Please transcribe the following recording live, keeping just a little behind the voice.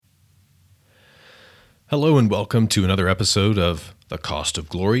Hello and welcome to another episode of The Cost of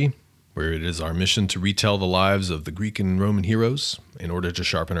Glory, where it is our mission to retell the lives of the Greek and Roman heroes in order to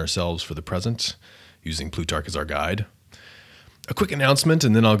sharpen ourselves for the present, using Plutarch as our guide. A quick announcement,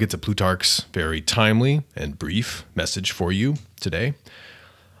 and then I'll get to Plutarch's very timely and brief message for you today.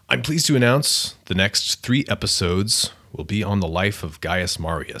 I'm pleased to announce the next 3 episodes will be on the life of Gaius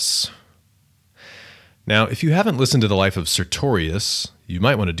Marius. Now, if you haven't listened to the life of Sertorius, you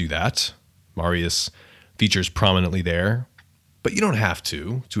might want to do that. Marius features prominently there, but you don't have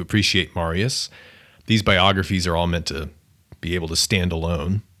to appreciate Marius. These biographies are all meant to be able to stand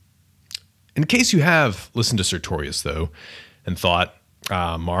alone. In case you have listened to Sertorius, though, and thought,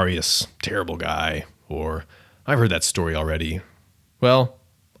 Marius, terrible guy, or I've heard that story already, well,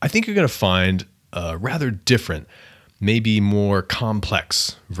 I think you're going to find a rather different, maybe more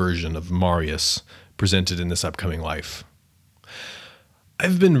complex version of Marius presented in this upcoming life.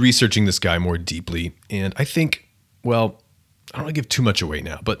 I've been researching this guy more deeply, and I think, well, I don't want to give too much away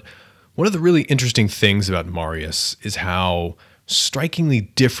now, but one of the really interesting things about Marius is how strikingly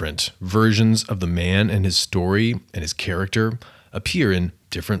different versions of the man and his story and his character appear in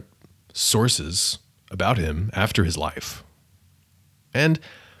different sources about him after his life. And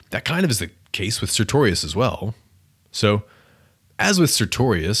that kind of is the case with Sertorius as well. So, as with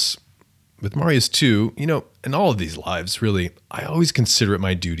Sertorius, with Marius too, in all of these lives, really, I always consider it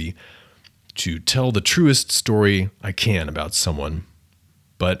my duty to tell the truest story I can about someone.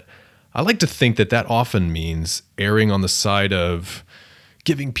 But I like to think that often means erring on the side of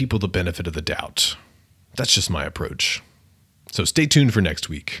giving people the benefit of the doubt. That's just my approach. So stay tuned for next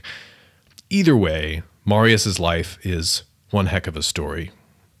week. Either way, Marius's life is one heck of a story.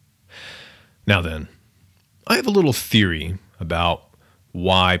 Now then, I have a little theory about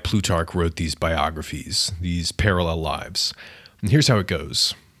why Plutarch wrote these biographies, these parallel lives. And here's how it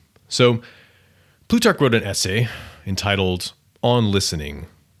goes. So, Plutarch wrote an essay entitled On Listening,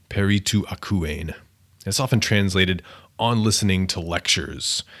 Peri tu Akuein. It's often translated On Listening to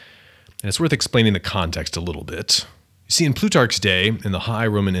Lectures. And it's worth explaining the context a little bit. You see, in Plutarch's day, in the high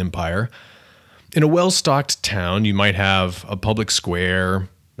Roman Empire, in a well-stocked town, you might have a public square,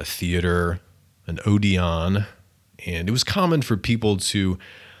 a theater, an odeon, and it was common for people to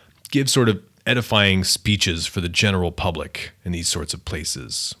give sort of edifying speeches for the general public in these sorts of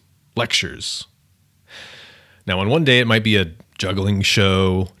places, lectures. Now, on one day it might be a juggling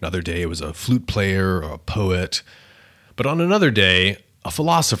show, another day it was a flute player or a poet, but on another day, a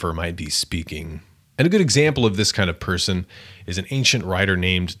philosopher might be speaking. And a good example of this kind of person is an ancient writer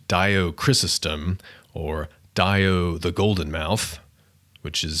named Dio Chrysostom, or Dio the Golden Mouth,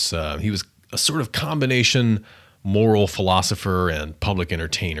 which is, he was a sort of combination moral philosopher and public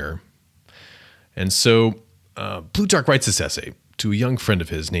entertainer. And so Plutarch writes this essay to a young friend of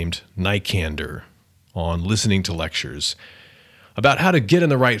his named Nicander on listening to lectures about how to get in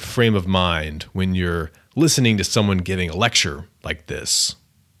the right frame of mind when you're listening to someone giving a lecture like this.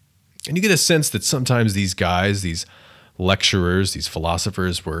 And you get a sense that sometimes these guys, these lecturers, these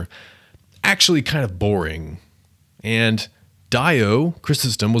philosophers were actually kind of boring. And Dio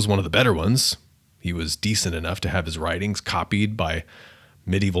Chrysostom was one of the better ones. He was decent enough to have his writings copied by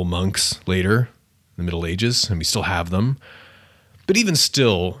medieval monks later in the Middle Ages, and we still have them. But even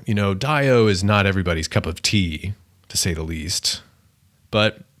still, Dio is not everybody's cup of tea, to say the least.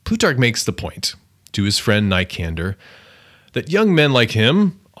 But Plutarch makes the point to his friend Nicander that young men like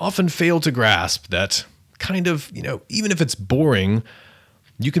him often fail to grasp that kind of, even if it's boring,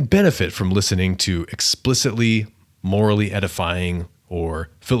 you can benefit from listening to explicitly morally edifying or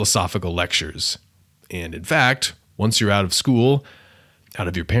philosophical lectures. And in fact, once you're out of school, out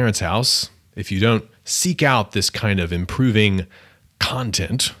of your parents' house, if you don't seek out this kind of improving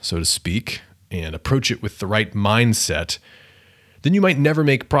content, so to speak, and approach it with the right mindset, then you might never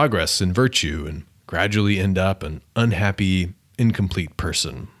make progress in virtue and gradually end up an unhappy, incomplete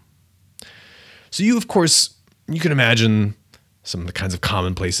person. So you can imagine some of the kinds of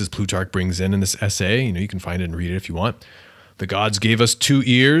commonplaces Plutarch brings in this essay. You can find it and read it if you want. The gods gave us 2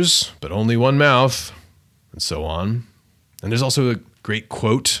 ears, but only 1 mouth, and so on. And there's also a great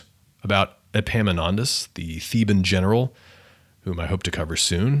quote about Epaminondas, the Theban general, whom I hope to cover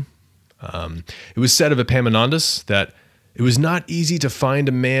soon. It was said of Epaminondas that it was not easy to find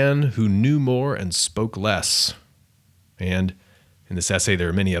a man who knew more and spoke less. And in this essay, there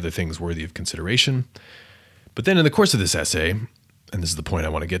are many other things worthy of consideration. But then in the course of this essay, and this is the point I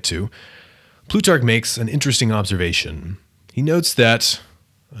want to get to, Plutarch makes an interesting observation. He notes that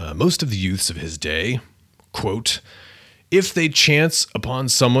most of the youths of his day, quote, if they chance upon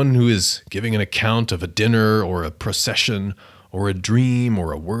someone who is giving an account of a dinner or a procession or a dream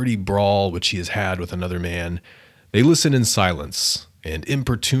or a wordy brawl which he has had with another man, they listen in silence and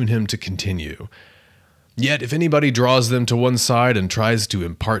importune him to continue. Yet if anybody draws them to one side and tries to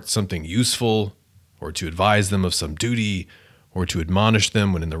impart something useful, or to advise them of some duty, or to admonish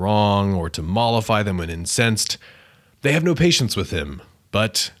them when in the wrong, or to mollify them when incensed, they have no patience with him,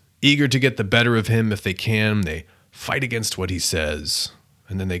 but, eager to get the better of him if they can, they fight against what he says,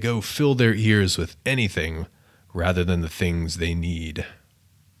 and then they go fill their ears with anything rather than the things they need.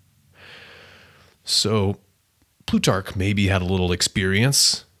 So, Plutarch maybe had a little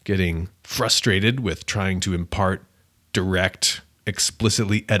experience getting frustrated with trying to impart direct,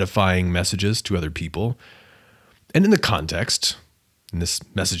 explicitly edifying messages to other people. And in the context, in this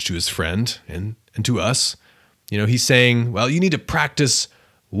message to his friend and to us, he's saying, well, you need to practice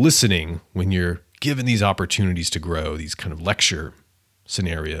listening when you're given these opportunities to grow, these kind of lecture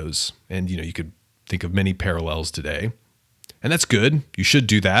scenarios. And, you could think of many parallels today. And that's good. You should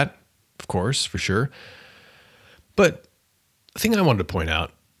do that, of course, for sure. But the thing I wanted to point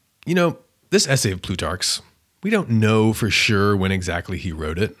out, this essay of Plutarch's, we don't know for sure when exactly he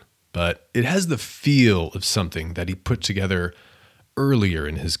wrote it, but it has the feel of something that he put together earlier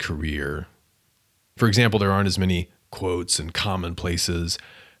in his career. For example, there aren't as many quotes and commonplaces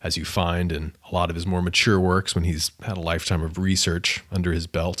as you find in a lot of his more mature works when he's had a lifetime of research under his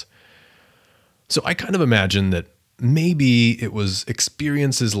belt. So I kind of imagine that maybe it was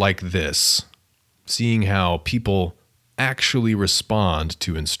experiences like this, seeing how people actually respond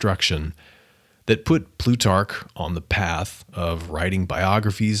to instruction, that put Plutarch on the path of writing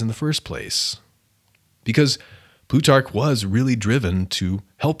biographies in the first place. Because Plutarch was really driven to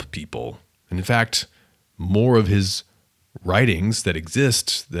help people. And in fact, more of his writings that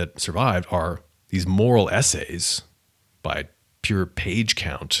exist, that survived, are these moral essays by pure page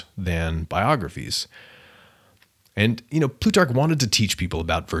count than biographies. And, Plutarch wanted to teach people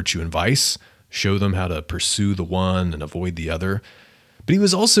about virtue and vice, show them how to pursue the one and avoid the other. But he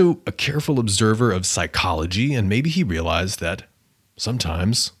was also a careful observer of psychology, and maybe he realized that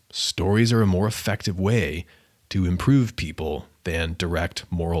sometimes stories are a more effective way to improve people than direct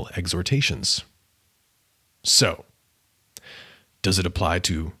moral exhortations. So, does it apply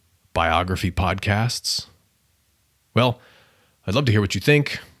to biography podcasts? Well, I'd love to hear what you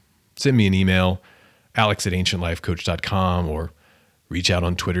think. Send me an email, alex@ancientlifecoach.com, or reach out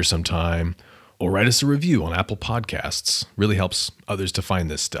on Twitter sometime, or write us a review on Apple Podcasts. Really helps others to find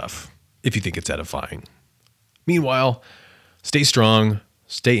this stuff, if you think it's edifying. Meanwhile, stay strong,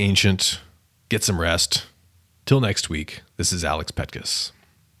 stay ancient, get some rest. Till next week, this is Alex Petkus.